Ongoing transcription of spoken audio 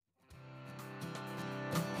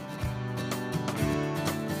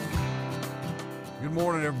Good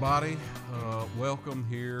morning, everybody. Welcome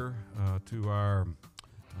here to our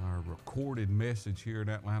recorded message here at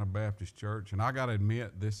Atlanta Baptist Church. And I got to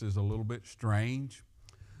admit, this is a little bit strange,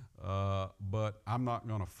 but I'm not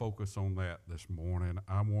going to focus on that this morning.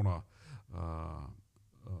 I want to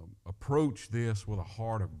approach this with a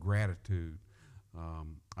heart of gratitude.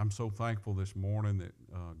 I'm so thankful this morning that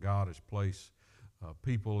God has placed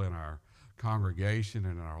people in our congregation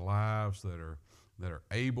and in our lives that are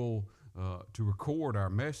able to record our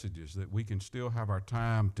messages, that we can still have our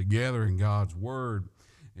time together in God's Word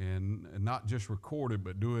and not just record it,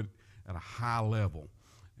 but do it at a high level.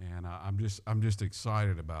 And I'm just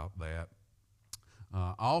excited about that.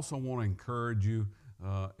 I also want to encourage you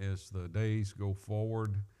as the days go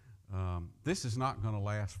forward. This is not going to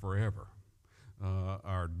last forever.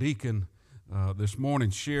 Our deacon this morning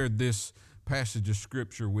shared this passage of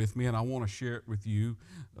Scripture with me, and I want to share it with you.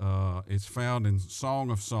 It's found in Song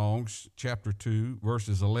of Songs, chapter 2,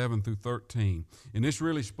 verses 11 through 13. And this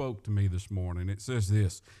really spoke to me this morning. It says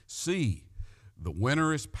this: "See, the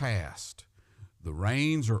winter is past, the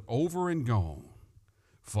rains are over and gone.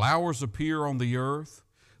 Flowers appear on the earth,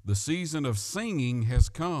 the season of singing has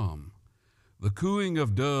come. The cooing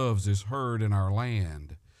of doves is heard in our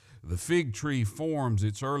land. The fig tree forms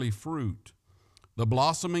its early fruit. The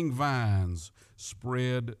blossoming vines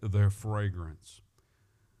spread their fragrance."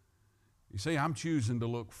 You see, I'm choosing to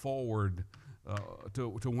look forward to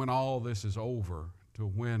when all this is over, to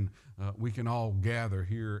when we can all gather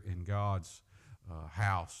here in God's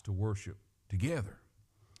house to worship together.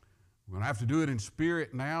 We're going to have to do it in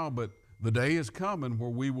spirit now, but the day is coming where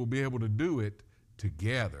we will be able to do it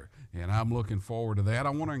together, and I'm looking forward to that.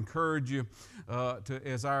 I want to encourage you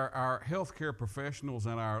as our healthcare professionals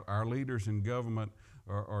and our leaders in government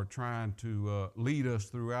are trying to lead us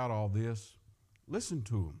throughout all this, listen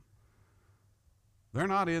to them. They're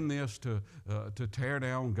not in this to tear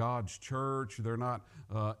down God's church. They're not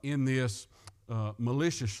in this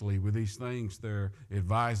maliciously with these things they're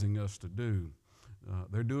advising us to do.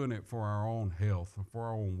 They're doing it for our own health, for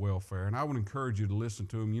our own welfare. And I would encourage you to listen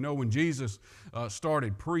to them. You know, when Jesus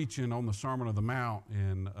started preaching on the Sermon on the Mount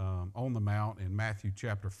in Matthew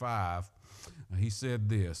chapter 5, he said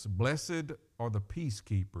this: "Blessed are the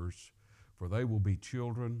peacekeepers, for they will be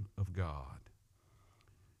children of God."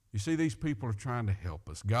 You see, these people are trying to help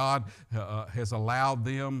us. God has allowed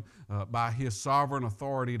them by His sovereign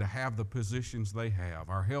authority to have the positions they have.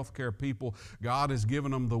 Our healthcare people, God has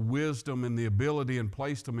given them the wisdom and the ability and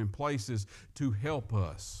placed them in places to help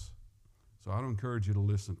us. So I'd encourage you to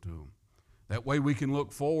listen to them. That way we can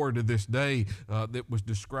look forward to this day that was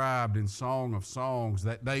described in Song of Songs,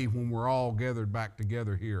 that day when we're all gathered back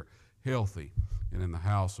together here, healthy and in the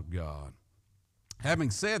house of God.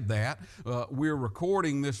 Having said that, we're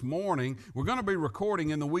recording this morning. We're going to be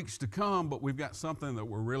recording in the weeks to come, but we've got something that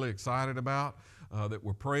we're really excited about, that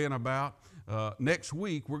we're praying about. Next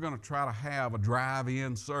week, we're going to try to have a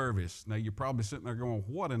drive-in service. Now, you're probably sitting there going,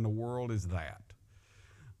 what in the world is that?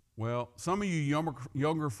 Well, some of you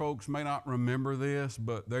younger folks may not remember this,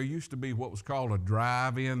 but there used to be what was called a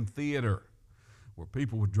drive-in theater, where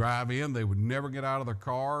people would drive in, they would never get out of their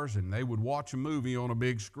cars, and they would watch a movie on a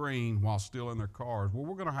big screen while still in their cars. Well,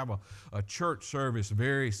 we're going to have a church service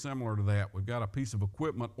very similar to that. We've got a piece of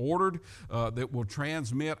equipment ordered that will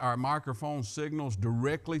transmit our microphone signals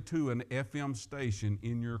directly to an FM station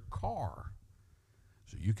in your car.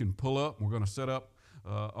 So you can pull up. We're going to set up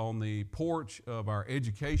on the porch of our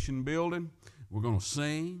education building. We're going to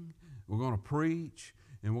sing, we're going to preach,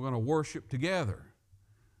 and we're going to worship together.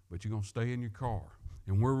 But you're going to stay in your car.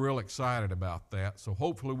 And we're real excited about that. So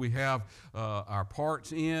hopefully we have our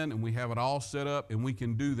parts in and we have it all set up, and we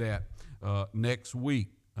can do that next week.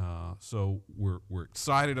 So we're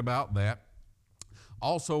excited about that.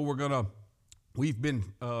 Also, we've been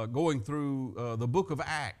going through the book of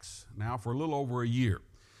Acts now for a little over a year.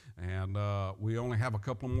 And we only have a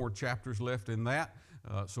couple more chapters left in that.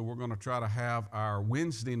 So we're going to try to have our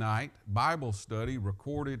Wednesday night Bible study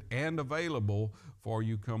recorded and available for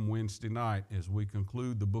you come Wednesday night as we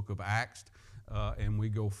conclude the book of Acts and we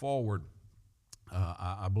go forward.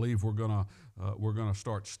 I believe we're going to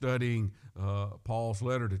start studying Paul's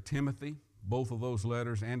letter to Timothy, both of those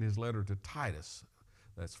letters, and his letter to Titus.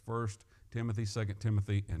 That's 1 Timothy, 2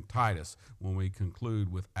 Timothy, and Titus when we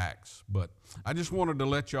conclude with Acts. But I just wanted to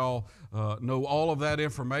let y'all know all of that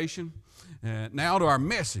information. And now to our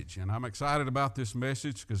message, and I'm excited about this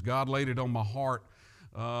message because God laid it on my heart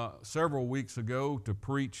several weeks ago to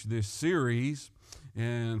preach this series.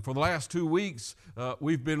 And for the last 2 weeks,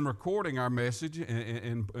 we've been recording our message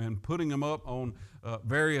and putting them up on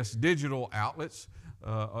various digital outlets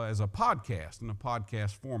as a podcast, in a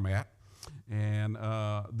podcast format. And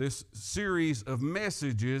this series of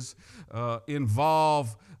messages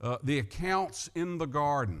involve the accounts in the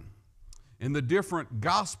garden and the different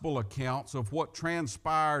gospel accounts of what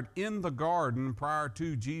transpired in the garden prior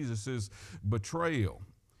to Jesus' betrayal.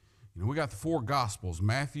 You know, we got the four Gospels,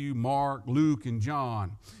 Matthew, Mark, Luke, and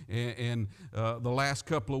John. And the last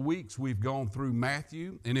couple of weeks we've gone through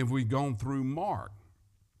Matthew and we've gone through Mark.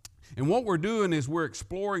 And what we're doing is we're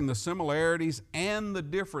exploring the similarities and the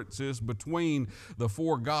differences between the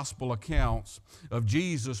four gospel accounts of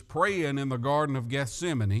Jesus praying in the Garden of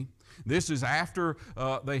Gethsemane. This is after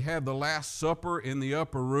they had the Last Supper in the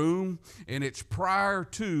upper room, and it's prior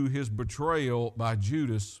to his betrayal by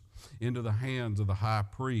Judas into the hands of the high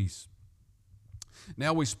priest.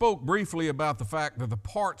 Now, we spoke briefly about the fact that the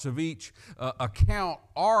parts of each account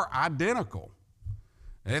are identical.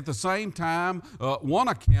 At the same time, one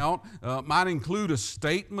account might include a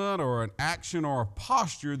statement or an action or a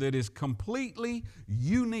posture that is completely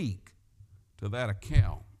unique to that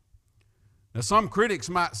account. Now, some critics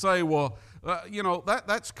might say, well,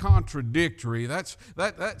 that's contradictory. That's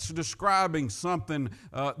describing something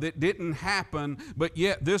that didn't happen, but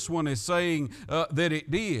yet this one is saying that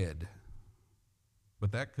it did.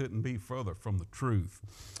 But that couldn't be further from the truth.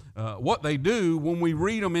 What they do when we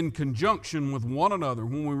read them in conjunction with one another,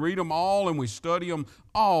 when we read them all and we study them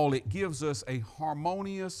all, it gives us a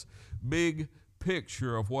harmonious, big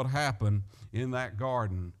picture of what happened in that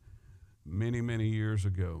garden many, many years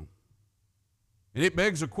ago. And it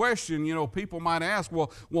begs a question, people might ask,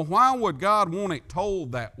 well, why would God want it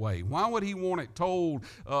told that way? Why would He want it told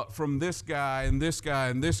from this guy and this guy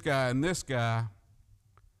and this guy and this guy?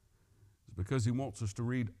 It's because He wants us to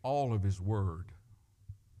read all of His Word,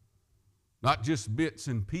 not just bits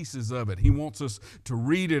and pieces of it. He wants us to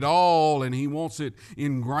read it all, and He wants it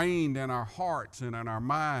ingrained in our hearts and in our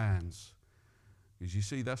minds. Because you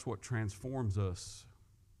see, that's what transforms us.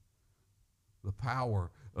 The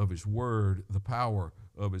power of His Word, the power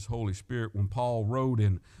of His Holy Spirit. When Paul wrote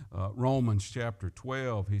in Romans chapter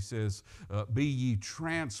 12, he says, be ye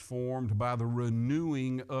transformed by the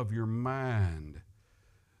renewing of your mind.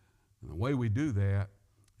 And the way we do that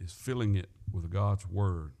is filling it with God's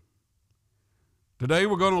Word. Today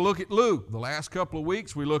we're going to look at Luke. The last couple of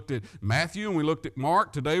weeks we looked at Matthew and we looked at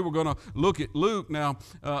Mark. Today we're going to look at Luke. Now,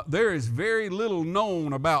 there is very little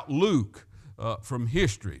known about Luke from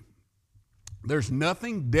history. There's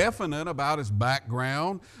nothing definite about his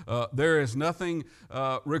background. There is nothing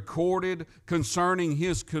recorded concerning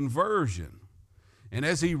his conversion. And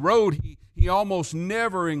as he wrote, he almost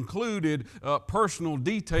never included personal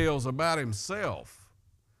details about himself.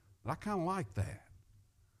 But I kind of like that.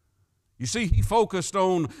 You see, he focused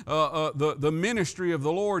on the ministry of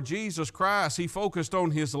the Lord Jesus Christ. He focused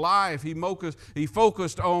on His life. He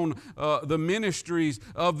focused on the ministries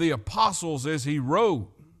of the apostles as he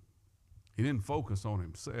wrote. He didn't focus on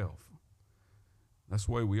himself. That's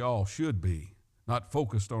the way we all should be, not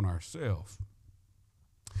focused on ourselves.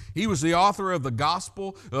 He was the author of the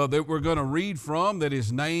gospel that we're going to read from that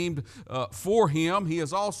is named for him. He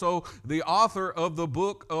is also the author of the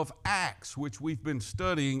book of Acts, which we've been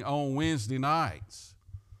studying on Wednesday nights.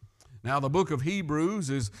 Now, the book of Hebrews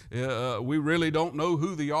is, we really don't know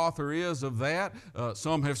who the author is of that.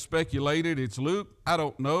 Some have speculated it's Luke. I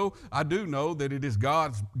don't know. I do know that it is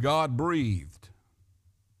God-breathed.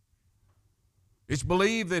 It's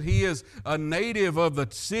believed that he is a native of the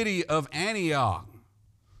city of Antioch,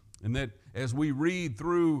 and that as we read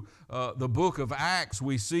through the book of Acts,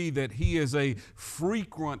 we see that he is a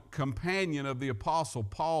frequent companion of the Apostle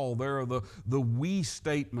Paul. There are the we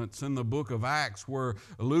statements in the book of Acts where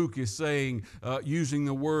Luke is saying, using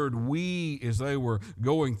the word we as they were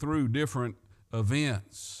going through different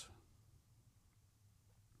events.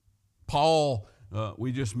 Paul,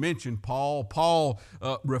 we just mentioned Paul. Paul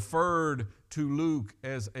referred to Luke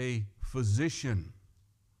as a physician.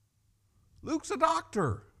 Luke's a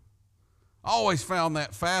doctor. I always found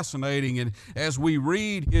that fascinating, and as we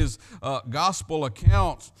read his gospel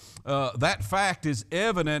accounts, that fact is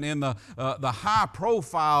evident in the high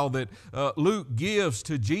profile that Luke gives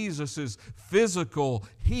to Jesus' physical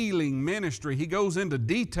healing ministry. He goes into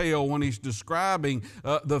detail when he's describing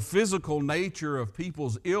the physical nature of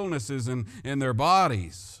people's illnesses in their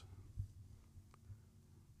bodies.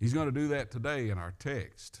 He's going to do that today in our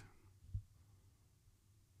text.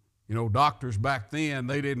 You know, doctors back then,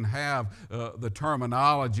 they didn't have the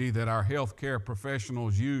terminology that our healthcare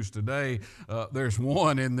professionals use today. There's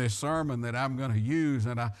one in this sermon that I'm going to use,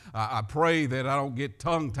 and I pray that I don't get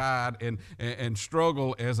tongue-tied and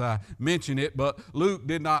struggle as I mention it. But Luke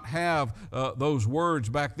did not have those words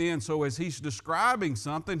back then, so as he's describing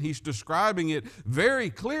something, he's describing it very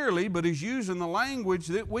clearly, but he's using the language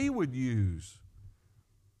that we would use.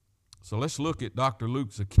 So let's look at Dr.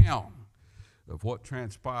 Luke's account of what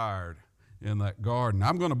transpired in that garden.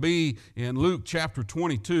 I'm going to be in Luke chapter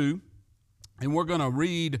 22, and we're going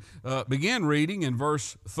to begin reading in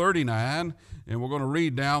verse 39, and we're going to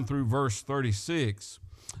read down through verse 36.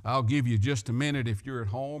 I'll give you just a minute if you're at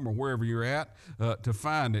home or wherever you're at to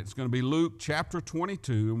find it. It's going to be Luke chapter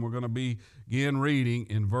 22, and we're going to begin reading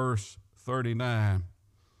in verse 39.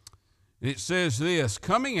 It says this,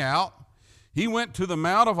 "Coming out, he went to the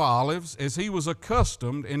Mount of Olives as he was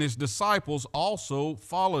accustomed, and his disciples also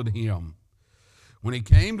followed him. When he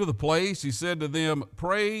came to the place, he said to them,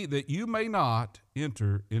 'Pray that you may not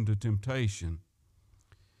enter into temptation.'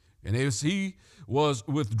 And as he was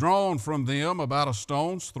withdrawn from them about a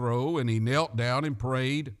stone's throw, and he knelt down and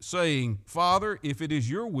prayed, saying, 'Father, if it is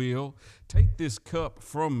your will, take this cup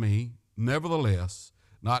from me. Nevertheless,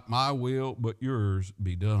 not my will, but yours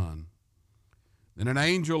be done.' Then an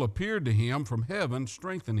angel appeared to him from heaven,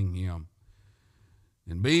 strengthening him.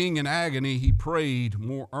 And being in agony, he prayed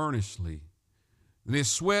more earnestly. And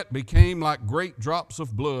his sweat became like great drops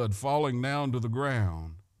of blood falling down to the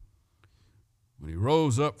ground. When he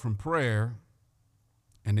rose up from prayer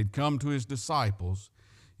and had come to his disciples,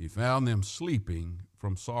 he found them sleeping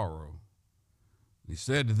from sorrow. He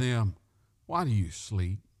said to them, 'Why do you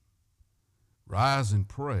sleep? Rise and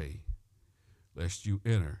pray, lest you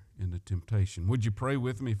enter into temptation.'" Would you pray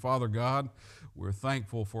with me? Father God, we're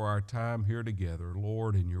thankful for our time here together.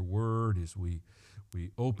 Lord, in your word as we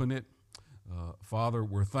open it, Father,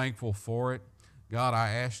 we're thankful for it. God, I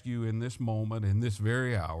ask you in this moment, in this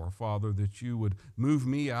very hour, Father, that you would move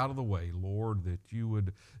me out of the way, Lord, that you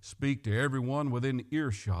would speak to everyone within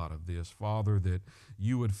earshot of this, Father, that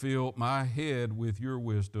you would fill my head with your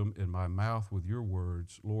wisdom and my mouth with your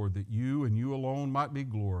words, Lord, that you and you alone might be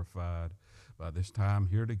glorified by this time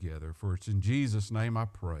here together. For it's in Jesus' name I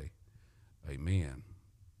pray. Amen.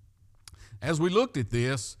 As we looked at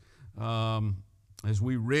this, as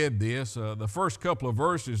we read this, the first couple of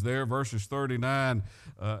verses there, verses 39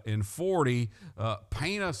 and 40,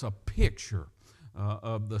 paint us a picture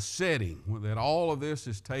of the setting that all of this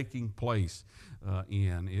is taking place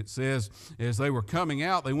in. It says, as they were coming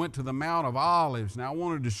out, they went to the Mount of Olives. Now, I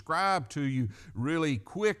want to describe to you really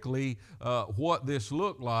quickly what this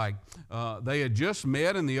looked like. They had just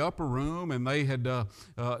met in the upper room, and they had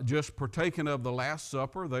just partaken of the Last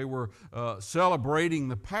Supper. They were celebrating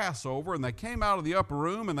the Passover, and they came out of the upper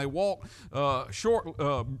room, and they walked a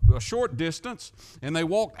short distance, and they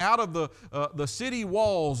walked out of the city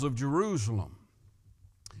walls of Jerusalem.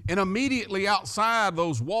 And immediately outside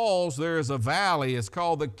those walls, there is a valley. It's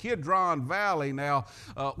called the Kidron Valley. Now,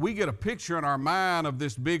 we get a picture in our mind of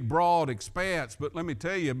this big, broad expanse, but let me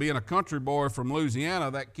tell you, being a country boy from Louisiana,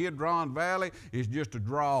 that Kidron Valley is just a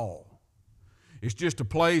draw. It's just a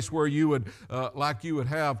place where you would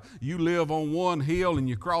you live on one hill and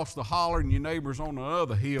you cross the holler and your neighbor's on the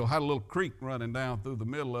other hill, had a little creek running down through the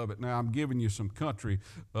middle of it. Now I'm giving you some country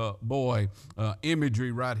boy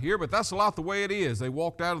imagery right here, but that's a lot the way it is. They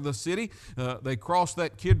walked out of the city, they crossed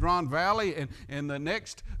that Kidron Valley, and the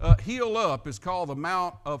next hill up is called the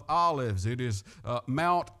Mount of Olives. It is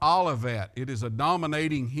Mount Olivet. It is a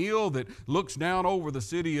dominating hill that looks down over the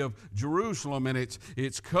city of Jerusalem, and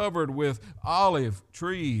it's covered with olive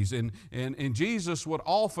trees, and Jesus would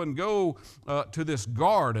often go to this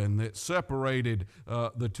garden that separated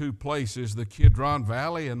the two places, the Kidron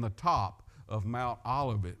Valley and the top of Mount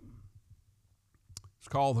Olivet. It's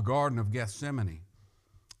called the Garden of Gethsemane.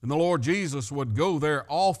 And the Lord Jesus would go there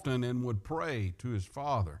often and would pray to his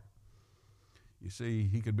Father. You see,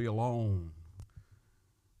 he could be alone.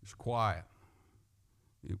 It's quiet.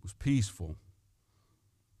 It was peaceful.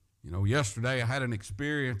 You know, yesterday I had an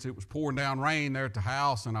experience. It was pouring down rain there at the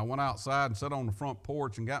house, and I went outside and sat on the front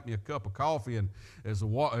porch and got me a cup of coffee. And as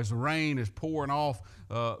the rain is pouring off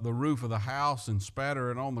the roof of the house and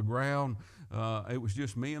spattering on the ground, it was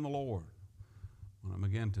just me and the Lord. When I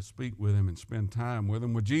began to speak with him and spend time with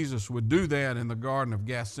him, well, Jesus would do that in the Garden of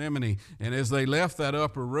Gethsemane. And as they left that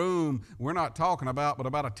upper room, we're not talking about, but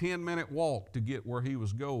about a 10-minute walk to get where he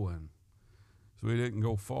was going. So he didn't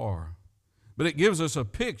go far. But it gives us a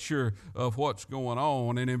picture of what's going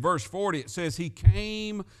on. And in verse 40 it says he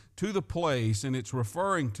came to the place, and it's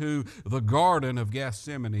referring to the Garden of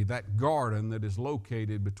Gethsemane, that garden that is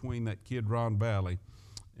located between that Kidron Valley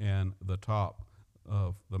and the top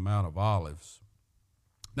of the Mount of Olives.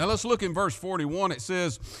 Now let's look in verse 41. It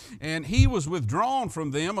says, and he was withdrawn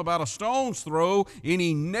from them about a stone's throw, and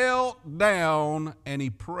he knelt down and he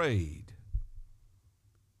prayed.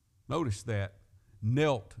 Notice that,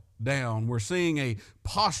 knelt down. We're seeing a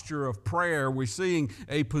posture of prayer. We're seeing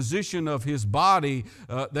a position of his body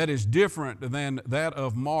that is different than that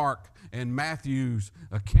of Mark and Matthew's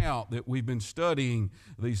account that we've been studying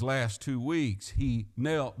these last 2 weeks. He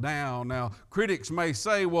knelt down. Now, critics may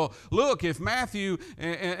say, well, look, if Matthew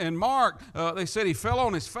and Mark, they said he fell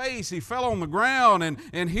on his face, he fell on the ground,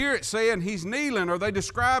 and here it's saying he's kneeling. Are they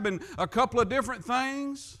describing a couple of different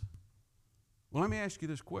things? Well, let me ask you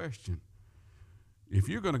this question. If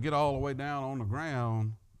you're going to get all the way down on the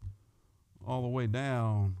ground, all the way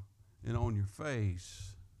down and on your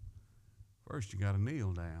face, first you got to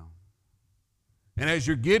kneel down. And as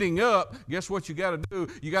you're getting up, guess what you got to do?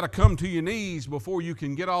 You got to come to your knees before you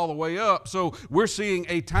can get all the way up. So we're seeing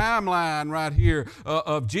a timeline right here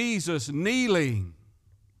of Jesus kneeling.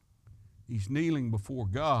 He's kneeling before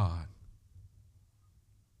God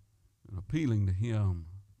and appealing to Him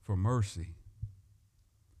for mercy.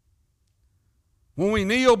 When we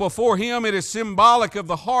kneel before Him, it is symbolic of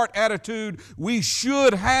the heart attitude we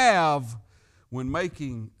should have when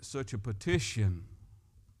making such a petition,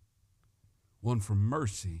 one for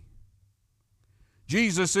mercy.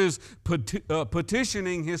 Jesus is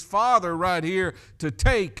petitioning His Father right here to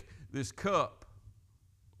take this cup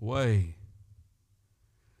away.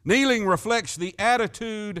 Kneeling reflects the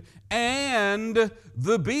attitude and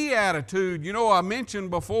the beatitude. You know, I mentioned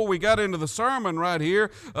before we got into the sermon right here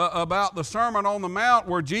about the Sermon on the Mount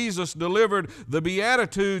where Jesus delivered the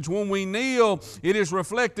Beatitudes. When we kneel, it is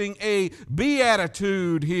reflecting a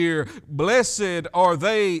beatitude here. Blessed are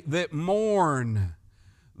they that mourn.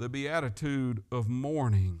 The beatitude of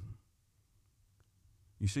mourning.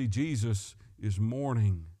 You see, Jesus is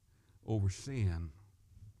mourning over sin.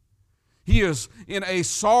 He is in a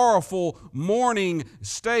sorrowful mourning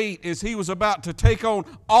state as He was about to take on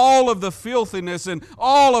all of the filthiness and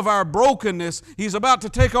all of our brokenness. He's about to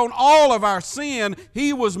take on all of our sin.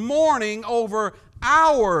 He was mourning over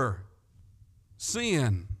our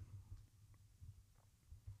sin.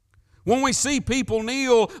 When we see people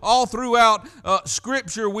kneel all throughout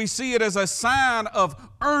Scripture, we see it as a sign of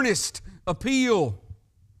earnest appeal.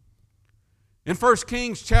 In 1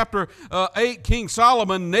 Kings chapter 8, King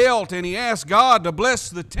Solomon knelt and he asked God to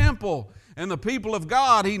bless the temple and the people of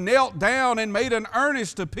God. He knelt down and made an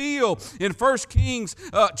earnest appeal. In 1 Kings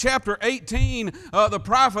chapter 18, the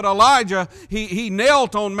prophet Elijah, he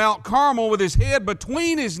knelt on Mount Carmel with his head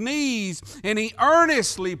between his knees and he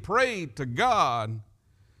earnestly prayed to God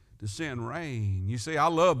to send rain. You see, I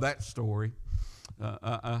love that story.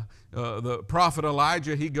 The prophet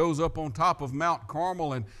Elijah, he goes up on top of Mount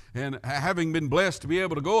Carmel, and having been blessed to be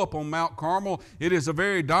able to go up on Mount Carmel, it is a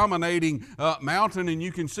very dominating mountain, and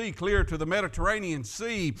you can see clear to the Mediterranean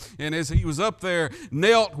Sea. And as he was up there,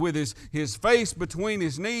 knelt with his face between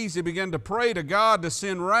his knees, he began to pray to God to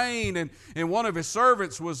send rain, and one of his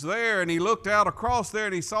servants was there, and he looked out across there,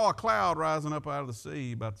 and he saw a cloud rising up out of the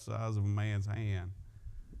sea about the size of a man's hand.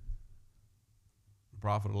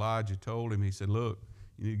 Prophet Elijah told him, he said, look,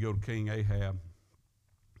 you need to go to King Ahab.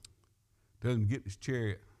 Tell him to get his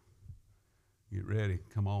chariot. Get ready.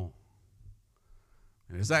 Come on.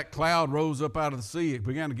 And as that cloud rose up out of the sea, it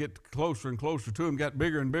began to get closer and closer to him, got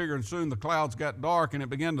bigger and bigger, and soon the clouds got dark, and it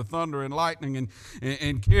began to thunder and lightning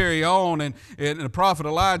and carry on. And the prophet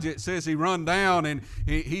Elijah, it says he run down, and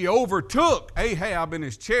he overtook Ahab in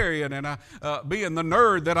his chariot. And being the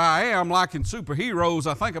nerd that I am, like in superheroes,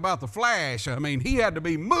 I think about the Flash. I mean, he had to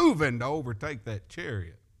be moving to overtake that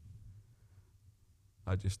chariot.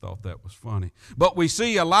 I just thought that was funny. But we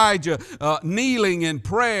see Elijah kneeling in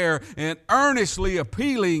prayer and earnestly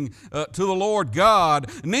appealing to the Lord God.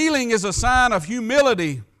 Kneeling is a sign of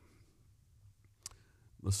humility.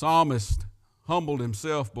 The psalmist humbled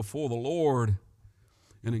himself before the Lord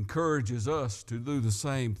and encourages us to do the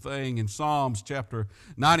same thing. In Psalms chapter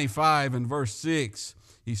 95 and verse 6,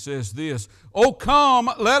 he says this, "O come,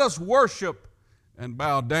 let us worship and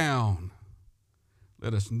bow down.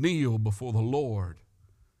 Let us kneel before the Lord,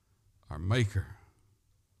 our Maker."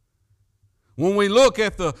 When we look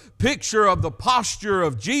at the picture of the posture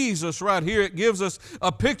of Jesus right here, it gives us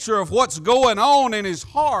a picture of what's going on in His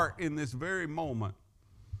heart in this very moment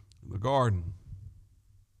in the garden.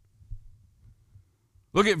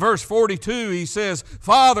 Look at verse 42. He says,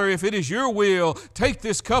 Father, if it is your will, take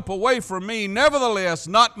this cup away from me. Nevertheless,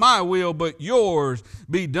 not my will, but yours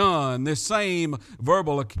be done. This same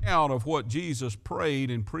verbal account of what Jesus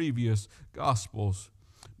prayed in previous Gospels.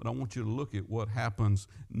 But I want you to look at what happens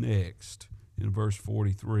next in verse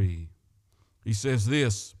 43. He says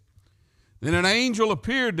this, Then an angel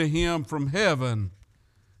appeared to him from heaven,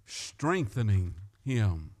 strengthening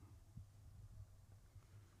him.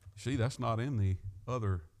 See, that's not in the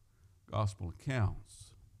other gospel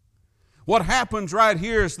accounts. What happens right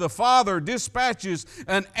here is the Father dispatches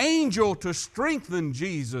an angel to strengthen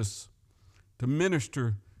Jesus, to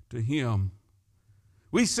minister to him.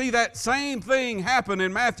 We see that same thing happen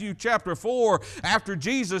in Matthew chapter 4 after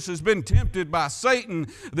Jesus has been tempted by Satan.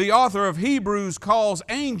 The author of Hebrews calls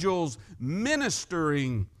angels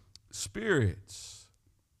ministering spirits.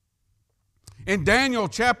 In Daniel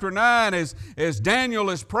chapter 9, as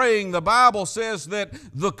Daniel is praying, the Bible says that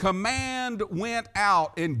the command went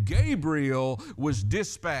out and Gabriel was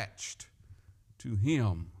dispatched to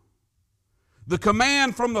him. The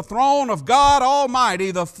command from the throne of God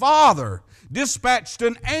Almighty, the Father, dispatched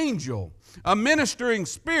an angel, a ministering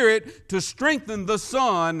spirit, to strengthen the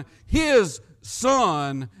Son, his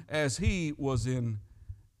Son, as he was in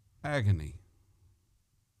agony.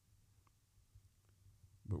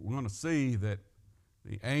 But we're going to see that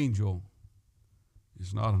the angel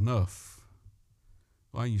is not enough.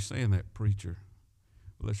 Why are you saying that, preacher?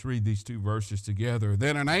 Well, let's read these two verses together.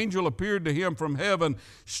 Then an angel appeared to him from heaven,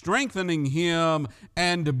 strengthening him,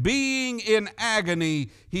 and being in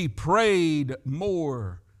agony, he prayed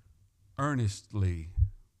more earnestly.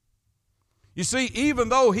 You see, even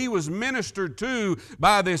though he was ministered to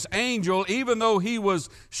by this angel, even though he was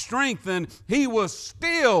strengthened, he was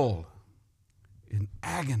still in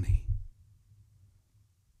agony.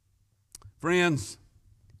 Friends,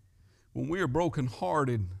 when we are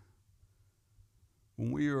brokenhearted,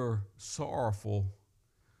 when we are sorrowful,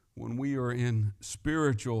 when we are in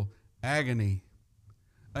spiritual agony,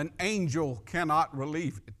 an angel cannot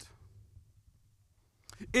relieve it.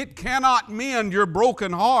 It cannot mend your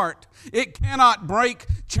broken heart. It cannot break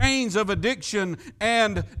chains of addiction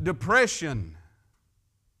and depression.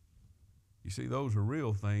 You see, those are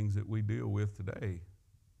real things that we deal with today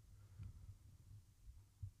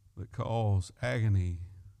that cause agony,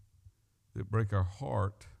 that break our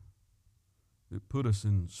heart, that put us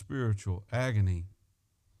in spiritual agony.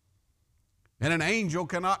 And an angel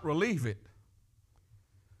cannot relieve it.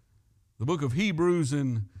 The book of Hebrews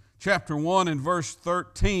in chapter 1 and verse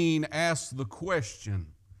 13 asks the question.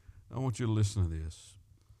 I want you to listen to this.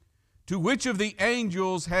 To which of the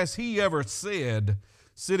angels has he ever said,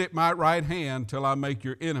 sit at my right hand till I make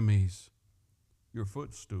your enemies your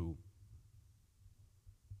footstool?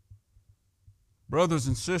 Brothers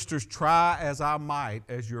and sisters, try as I might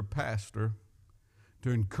as your pastor to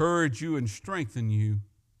encourage you and strengthen you,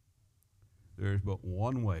 there is but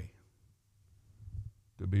one way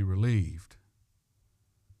to be relieved,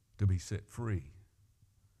 to be set free.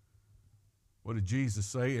 What did Jesus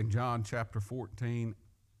say in John chapter 14?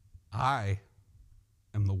 I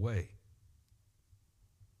am the way.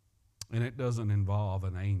 And it doesn't involve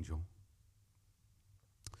an angel.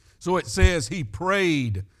 So it says he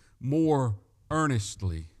prayed more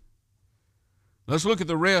earnestly. Let's look at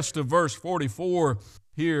the rest of verse 44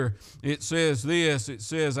 here. It says this. It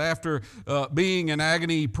says, after being in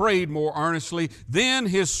agony, he prayed more earnestly. Then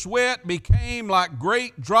his sweat became like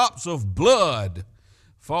great drops of blood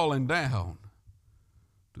falling down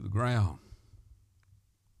to the ground.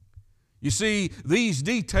 You see, these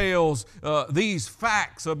details, these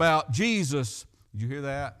facts about Jesus, did you hear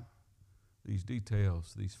that? These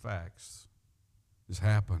details, these facts, this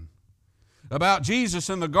happened about Jesus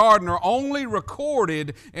in the garden are only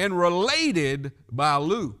recorded and related by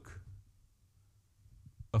Luke,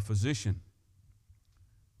 a physician,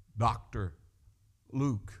 Dr.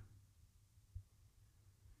 Luke.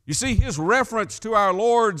 You see, his reference to our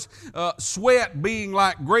Lord's sweat being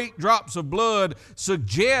like great drops of blood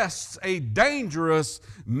suggests a dangerous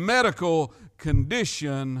medical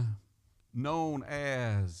condition known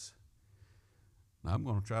as, now I'm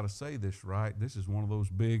going to try to say this right, this is one of those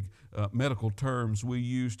big medical terms we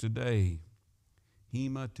use today,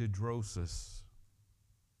 hematidrosis.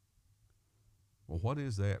 Well, what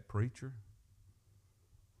is that, preacher?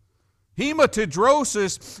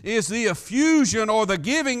 Hematidrosis is the effusion or the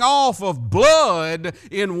giving off of blood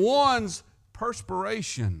in one's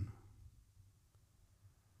perspiration.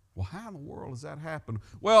 Well, how in the world does that happen?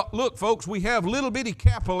 Well, look, folks, we have little bitty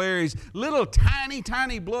capillaries, little tiny,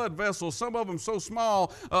 tiny blood vessels, some of them so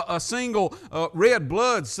small a single red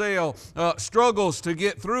blood cell struggles to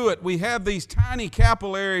get through it. We have these tiny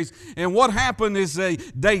capillaries, and what happens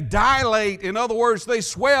is they dilate. In other words, they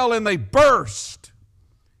swell and they burst,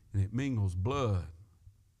 and it mingles blood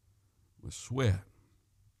with sweat.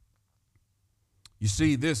 You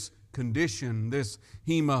see, this condition, this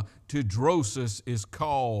hematidrosis, is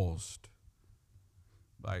caused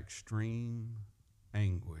by extreme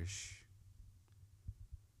anguish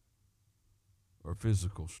or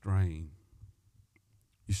physical strain.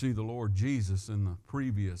 You see, the Lord Jesus in the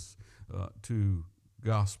previous two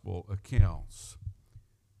gospel accounts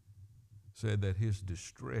said that his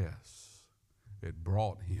distress had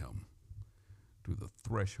brought him to the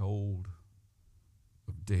threshold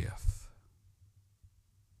of death.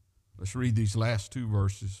 Let's read these last two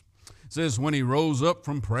verses. It says, when he rose up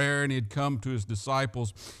from prayer and he had come to his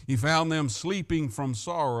disciples, he found them sleeping from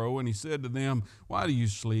sorrow, and he said to them, why do you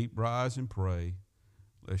sleep? Rise and pray,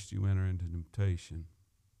 lest you enter into temptation.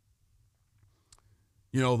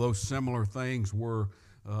 You know, those similar things were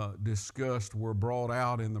discussed, were brought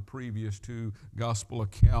out in the previous two gospel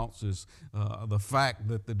accounts, is the fact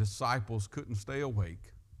that the disciples couldn't stay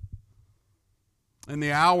awake. In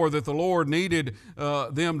the hour that the Lord needed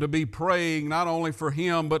them to be praying, not only for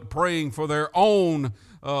him, but praying for their own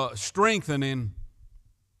strengthening,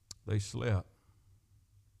 they slept.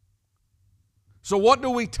 So what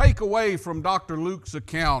do we take away from Dr. Luke's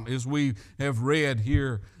account as we have read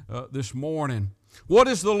here this morning? What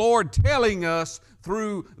is the Lord telling us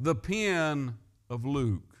through the pen of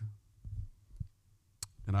Luke?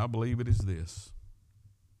 And I believe it is this.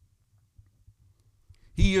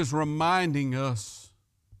 He is reminding us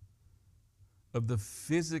of the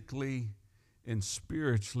physically and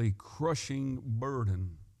spiritually crushing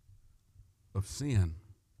burden of sin.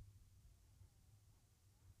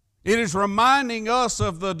 It is reminding us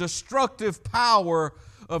of the destructive power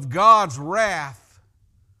of God's wrath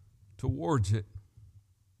towards it.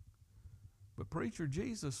 But preacher,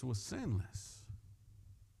 Jesus was sinless.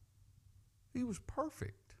 He was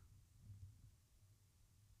perfect.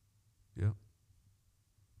 Yep.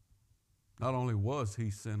 Not only was he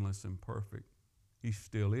sinless and perfect, he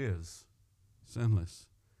still is sinless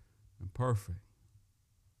and perfect.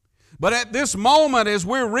 But at this moment, as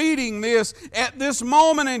we're reading this, at this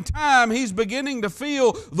moment in time, he's beginning to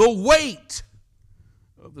feel the weight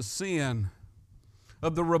of the sin,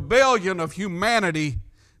 of the rebellion of humanity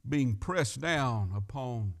being pressed down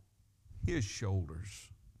upon his shoulders.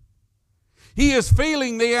 He is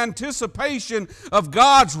feeling the anticipation of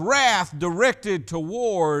God's wrath directed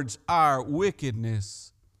towards our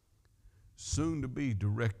wickedness, soon to be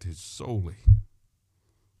directed solely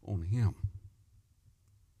on him.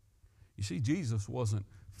 You see, Jesus wasn't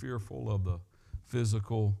fearful of the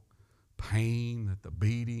physical pain that the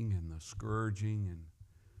beating and the scourging and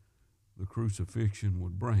the crucifixion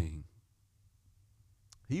would bring.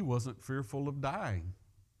 He wasn't fearful of dying.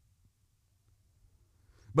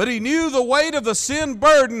 But he knew the weight of the sin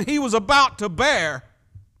burden he was about to bear.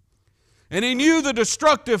 And he knew the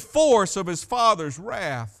destructive force of his Father's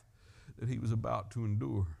wrath that he was about to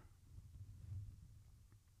endure.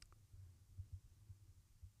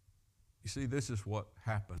 You see, this is what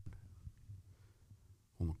happened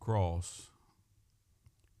on the cross.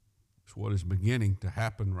 It's what is beginning to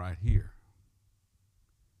happen right here.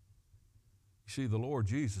 You see, the Lord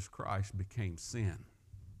Jesus Christ became sin.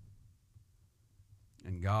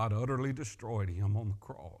 And God utterly destroyed him on the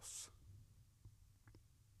cross.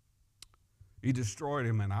 He destroyed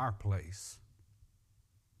him in our place.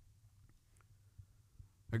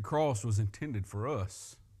 The cross was intended for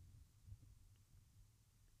us.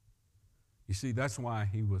 You see, that's why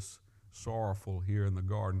he was sorrowful here in the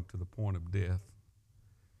garden to the point of death.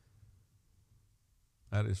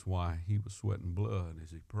 That is why he was sweating blood as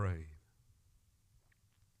he prayed.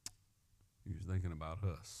 He was thinking about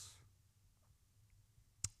us.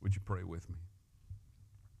 Would you pray with me?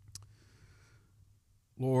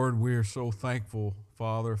 Lord, we are so thankful,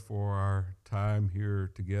 Father, for our time here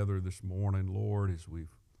together this morning, Lord, as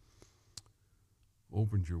we've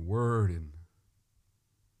opened your word and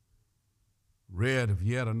read of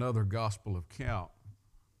yet another gospel account.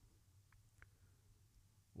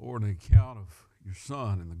 Lord, an account of your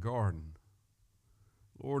Son in the garden.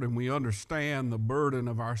 Lord, and we understand the burden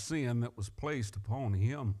of our sin that was placed upon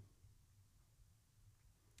him.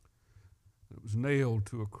 It was nailed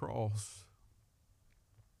to a cross.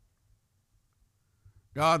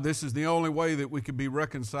 God, this is the only way that we could be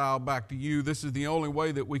reconciled back to you. This is the only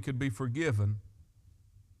way that we could be forgiven.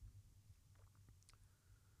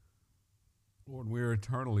 Lord, we're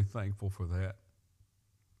eternally thankful for that.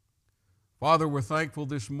 Father, we're thankful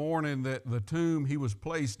this morning that the tomb he was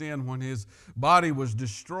placed in when his body was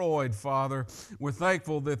destroyed, Father, we're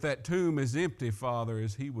thankful that that tomb is empty, Father,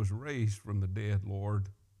 as he was raised from the dead, Lord.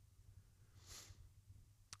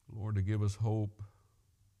 Lord, to give us hope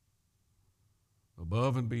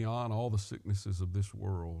above and beyond all the sicknesses of this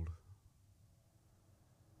world.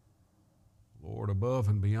 Lord, above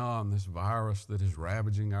and beyond this virus that is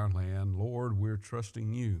ravaging our land, Lord, we're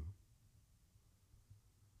trusting you.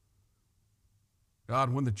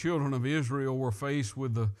 God, when the children of Israel were faced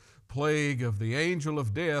with the plague of the angel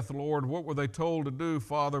of death, Lord, what were they told to do,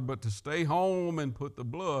 Father, but to stay home and put the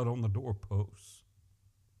blood on the doorposts?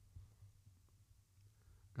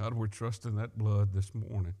 God, we're trusting that blood this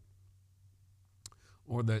morning.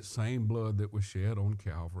 Lord, that same blood that was shed on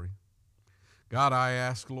Calvary. God, I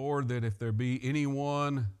ask, Lord, that if there be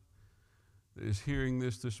anyone that is hearing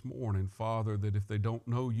this morning, Father, that if they don't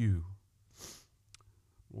know you,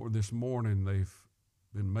 Lord, this morning they've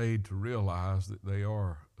been made to realize that they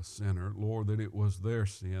are a sinner. Lord, that it was their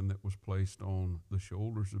sin that was placed on the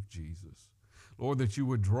shoulders of Jesus. Lord, that you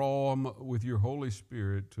would draw them with your Holy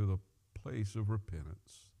Spirit to the place of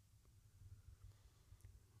repentance.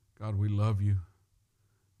 God, we love you.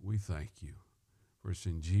 We thank you. For it's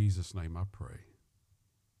in Jesus' name I pray.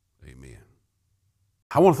 Amen.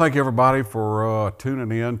 I want to thank everybody for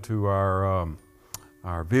tuning in to our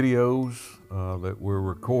videos that we're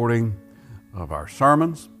recording of our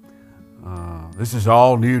sermons. This is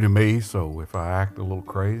all new to me, so if I act a little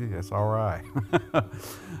crazy, that's all right.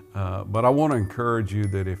 But I want to encourage you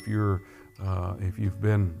that if you've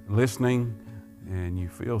been listening and you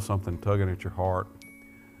feel something tugging at your heart,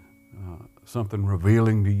 something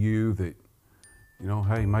revealing to you that, you know,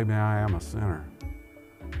 hey, maybe I am a sinner.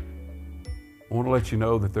 I want to let you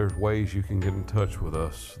know that there's ways you can get in touch with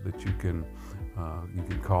us, that you can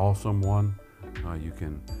call someone, you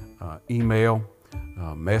can email,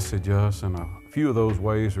 message us, and a few of those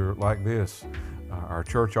ways are like this. Our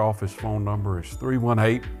church office phone number is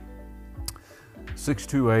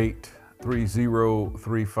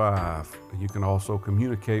 318-628-3035. You can also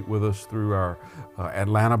communicate with us through our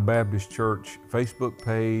Atlanta Baptist Church Facebook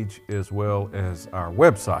page as well as our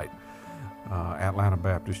website,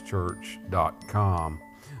 atlantabaptistchurch.com.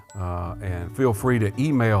 And feel free to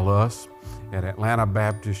email us at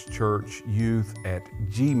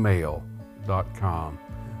atlantabaptistchurchyouth@gmail.com.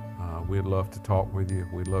 We'd love to talk with you.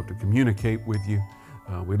 We'd love to communicate with you.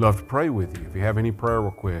 We'd love to pray with you. If you have any prayer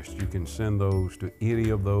requests, you can send those to any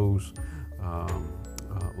of those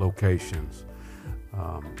locations.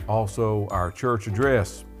 Also, our church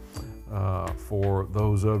address for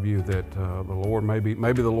those of you that the Lord, maybe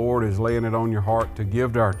the Lord is laying it on your heart to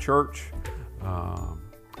give to our church.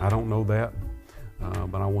 I don't know that,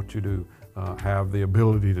 but I want you to have the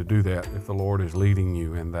ability to do that if the Lord is leading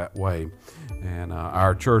you in that way. And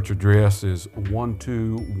our church address is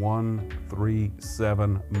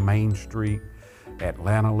 12137 Main Street,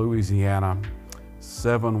 Atlanta, Louisiana,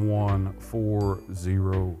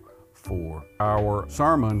 71404. Our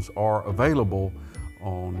sermons are available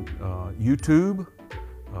on YouTube,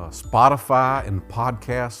 Spotify in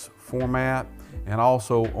podcast format, and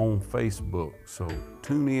also on Facebook. So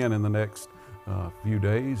tune in the next few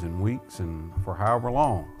days and weeks and for however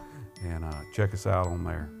long, and check us out on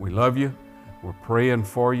there. We love you. We're praying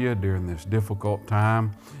for you during this difficult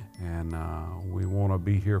time, and we want to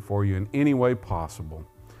be here for you in any way possible.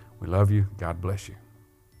 We love you. God bless you.